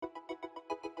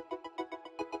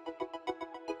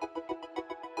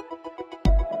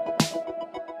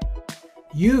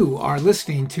You are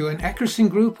listening to an Eckerson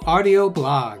Group audio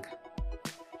blog.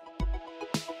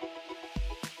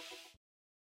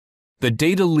 The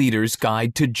Data Leader's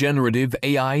Guide to Generative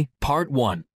AI, Part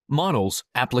 1, Models,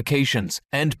 Applications,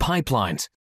 and Pipelines.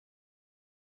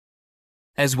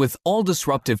 As with all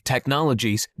disruptive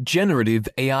technologies, generative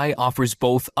AI offers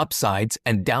both upsides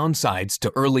and downsides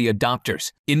to early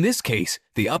adopters. In this case,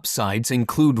 the upsides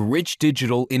include rich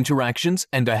digital interactions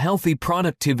and a healthy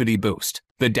productivity boost.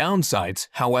 The downsides,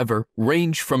 however,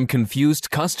 range from confused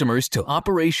customers to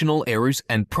operational errors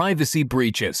and privacy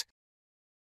breaches.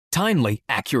 Timely,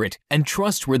 accurate, and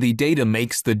trustworthy data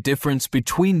makes the difference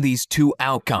between these two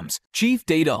outcomes. Chief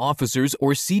data officers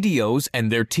or CDOs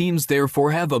and their teams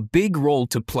therefore have a big role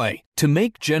to play. To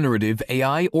make generative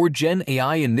AI or Gen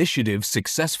AI initiatives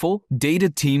successful, data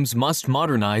teams must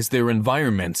modernize their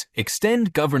environments,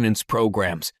 extend governance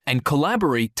programs, and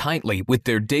collaborate tightly with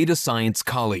their data science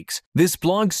colleagues. This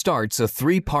blog starts a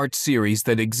three-part series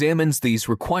that examines these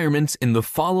requirements in the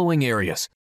following areas.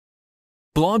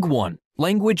 Blog 1.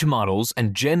 Language models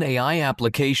and Gen AI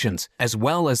applications, as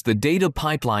well as the data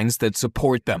pipelines that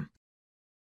support them.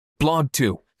 Blog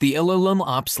 2. The LLM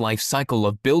Ops lifecycle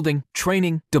of building,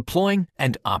 training, deploying,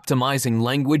 and optimizing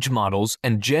language models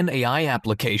and Gen AI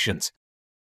applications.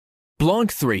 Blog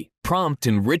 3. Prompt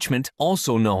enrichment,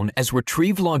 also known as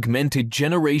Retrieval Augmented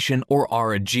Generation or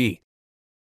RAG.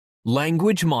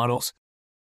 Language models.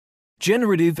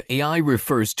 Generative AI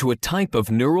refers to a type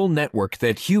of neural network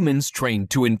that humans train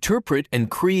to interpret and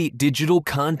create digital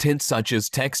content such as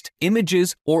text,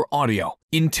 images, or audio.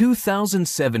 In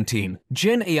 2017,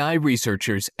 Gen AI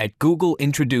researchers at Google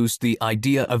introduced the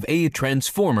idea of a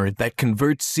transformer that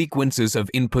converts sequences of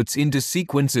inputs into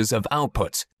sequences of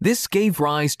outputs. This gave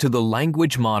rise to the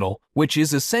language model, which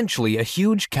is essentially a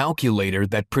huge calculator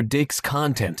that predicts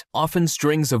content, often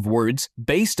strings of words,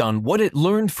 based on what it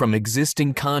learned from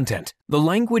existing content. The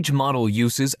language model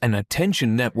uses an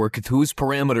attention network whose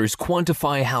parameters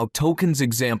quantify how tokens,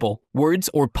 example, words,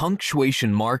 or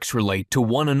punctuation marks relate to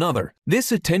one another.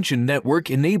 This attention network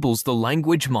enables the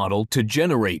language model to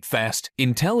generate fast,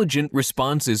 intelligent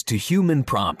responses to human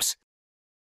prompts.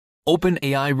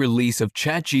 OpenAI release of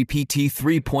ChatGPT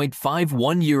 3.5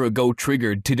 1 year ago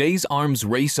triggered today's arms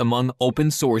race among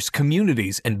open-source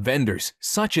communities and vendors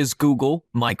such as Google,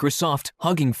 Microsoft,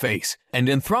 Hugging Face, and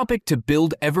Anthropic to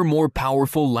build ever more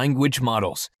powerful language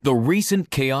models. The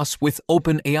recent chaos with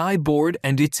OpenAI board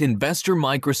and its investor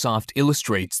Microsoft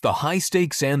illustrates the high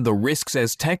stakes and the risks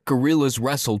as tech gorillas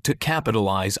wrestle to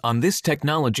capitalize on this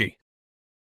technology.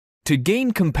 To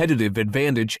gain competitive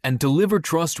advantage and deliver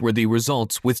trustworthy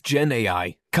results with Gen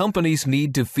AI, companies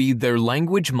need to feed their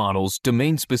language models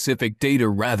domain-specific data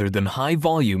rather than high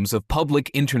volumes of public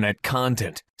internet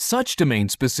content. Such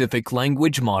domain-specific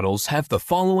language models have the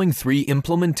following three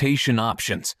implementation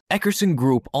options. Eckerson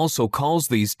Group also calls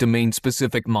these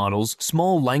domain-specific models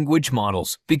small language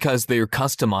models because they are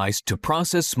customized to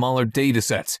process smaller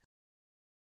datasets.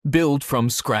 Build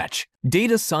from scratch.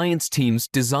 Data science teams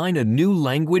design a new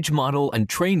language model and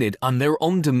train it on their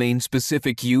own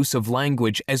domain-specific use of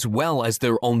language as well as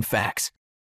their own facts.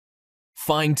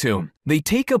 Fine-tune. They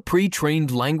take a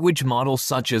pre-trained language model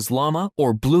such as Llama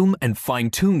or Bloom and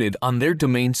fine-tune it on their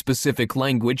domain-specific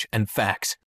language and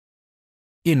facts.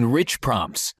 Enrich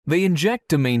prompts. They inject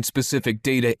domain-specific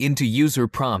data into user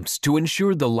prompts to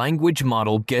ensure the language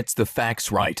model gets the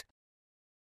facts right.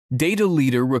 Data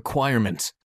leader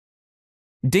requirements.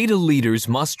 Data leaders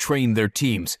must train their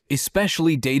teams,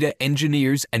 especially data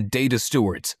engineers and data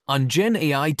stewards, on Gen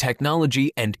AI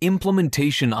technology and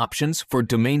implementation options for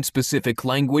domain-specific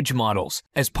language models.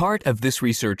 As part of this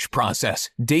research process,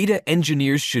 data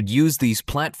engineers should use these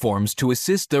platforms to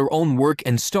assist their own work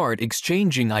and start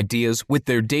exchanging ideas with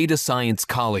their data science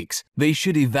colleagues. They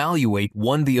should evaluate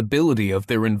 1. The ability of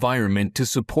their environment to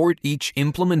support each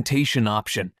implementation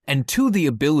option, and 2. The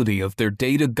ability of their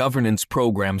data governance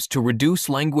programs to reduce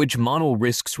language model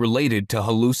risks related to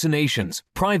hallucinations,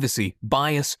 privacy,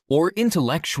 bias, or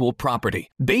intellectual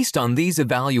property. Based on these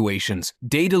evaluations,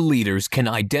 data leaders can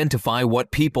identify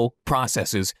what people,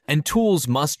 processes, and tools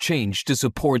must change to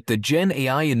support the Gen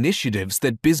AI initiatives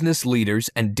that business leaders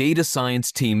and data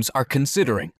science teams are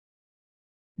considering.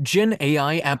 Gen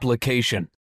AI application.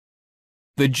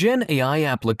 The Gen AI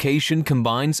application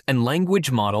combines a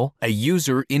language model, a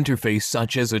user interface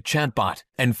such as a chatbot,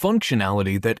 and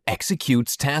functionality that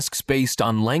executes tasks based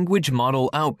on language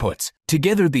model outputs.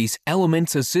 Together, these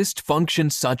elements assist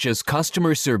functions such as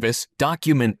customer service,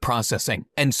 document processing,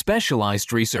 and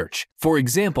specialized research. For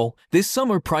example, this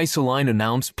summer Priceline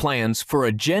announced plans for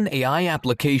a Gen AI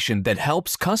application that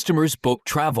helps customers book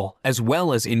travel, as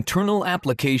well as internal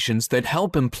applications that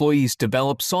help employees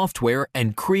develop software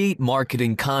and create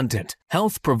marketing content.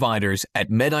 Health providers at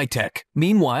Meditech,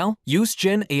 meanwhile, use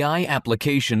Gen AI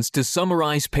applications to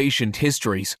summarize patient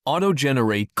histories,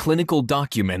 auto-generate clinical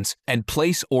documents, and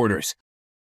place orders.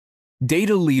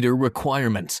 Data leader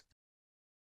requirements.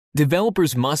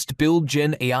 Developers must build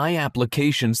Gen AI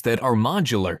applications that are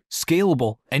modular,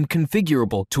 scalable, and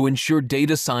configurable to ensure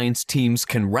data science teams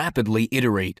can rapidly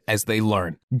iterate as they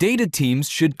learn. Data teams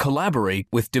should collaborate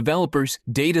with developers,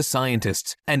 data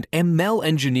scientists, and ML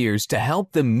engineers to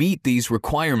help them meet these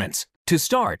requirements. To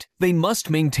start, they must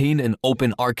maintain an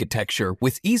open architecture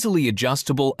with easily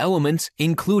adjustable elements,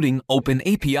 including open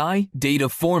API, data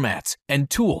formats, and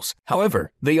tools.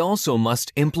 However, they also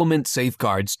must implement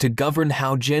safeguards to govern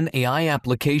how Gen AI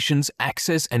applications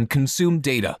access and consume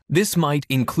data. This might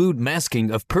include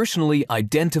masking of personally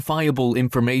identifiable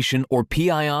information or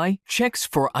PII, checks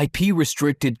for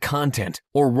IP-restricted content,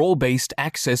 or role-based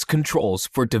access controls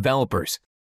for developers.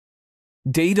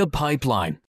 Data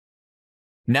pipeline.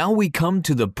 Now we come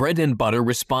to the bread and butter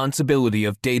responsibility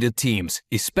of data teams,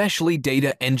 especially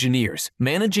data engineers,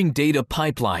 managing data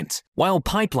pipelines. While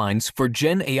pipelines for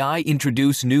Gen AI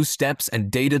introduce new steps and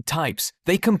data types,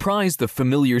 they comprise the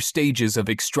familiar stages of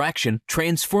extraction,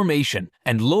 transformation,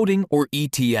 and loading or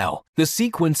ETL. The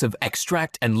sequence of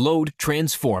extract and load,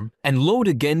 transform, and load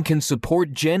again can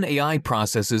support Gen AI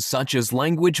processes such as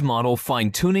language model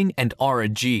fine-tuning and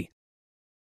RAG.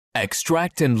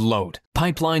 Extract and load.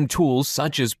 Pipeline tools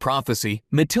such as Prophecy,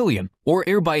 Matillion, or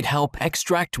Airbyte help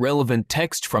extract relevant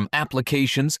text from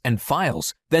applications and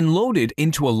files, then load it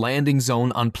into a landing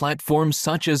zone on platforms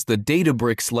such as the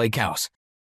Databricks Lakehouse.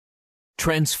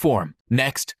 Transform.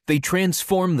 Next, they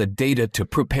transform the data to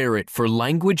prepare it for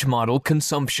language model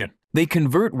consumption. They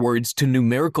convert words to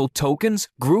numerical tokens,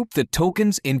 group the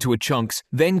tokens into chunks,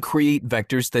 then create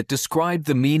vectors that describe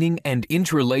the meaning and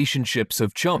interrelationships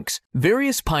of chunks.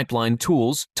 Various pipeline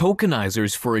tools,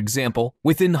 tokenizers for example,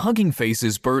 within Hugging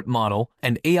Face's BERT model,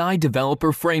 and AI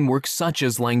developer frameworks such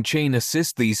as LangChain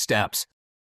assist these steps.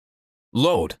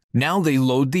 Load. Now they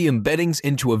load the embeddings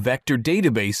into a vector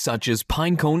database such as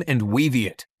Pinecone and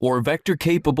Weaviate, or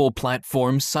vector-capable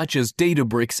platforms such as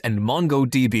Databricks and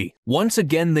MongoDB. Once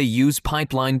again, they use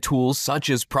pipeline tools such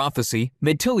as Prophecy,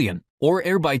 Matillion, or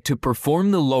Airbyte to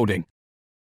perform the loading.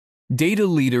 Data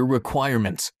leader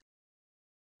requirements.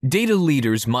 Data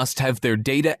leaders must have their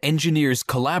data engineers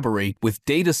collaborate with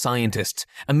data scientists,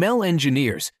 ML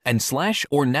engineers, and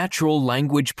or natural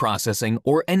language processing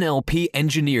or NLP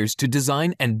engineers to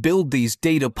design and build these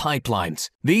data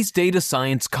pipelines. These data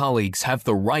science colleagues have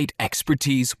the right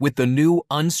expertise with the new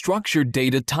unstructured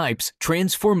data types,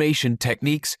 transformation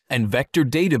techniques, and vector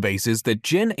databases that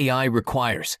Gen AI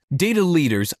requires. Data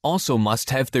leaders also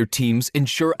must have their teams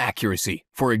ensure accuracy,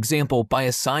 for example by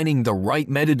assigning the right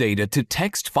metadata to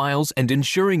text files and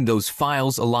ensuring those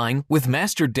files align with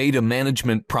master data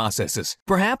management processes.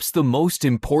 Perhaps the most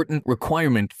important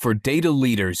requirement for data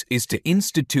leaders is to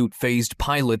institute phased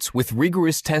pilots with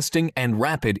rigorous testing and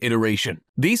rapid iteration.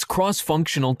 These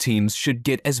cross-functional teams should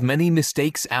get as many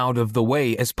mistakes out of the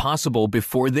way as possible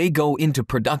before they go into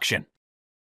production.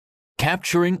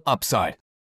 Capturing upside.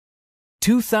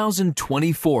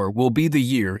 2024 will be the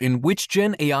year in which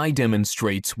Gen AI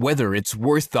demonstrates whether it's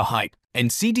worth the hype, and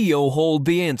CDO hold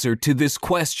the answer to this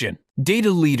question.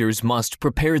 Data leaders must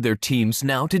prepare their teams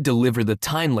now to deliver the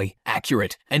timely,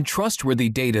 accurate, and trustworthy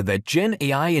data that Gen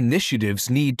AI initiatives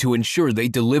need to ensure they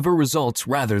deliver results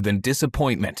rather than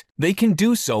disappointment. They can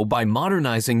do so by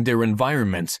modernizing their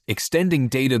environments, extending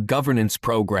data governance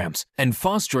programs, and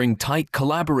fostering tight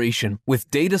collaboration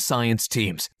with data science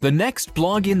teams. The next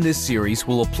blog in this series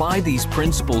will apply these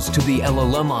principles to the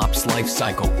LLM Ops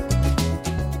lifecycle.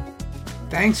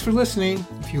 Thanks for listening.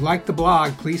 If you like the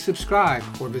blog, please subscribe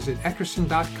or visit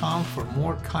eckerson.com for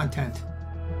more content.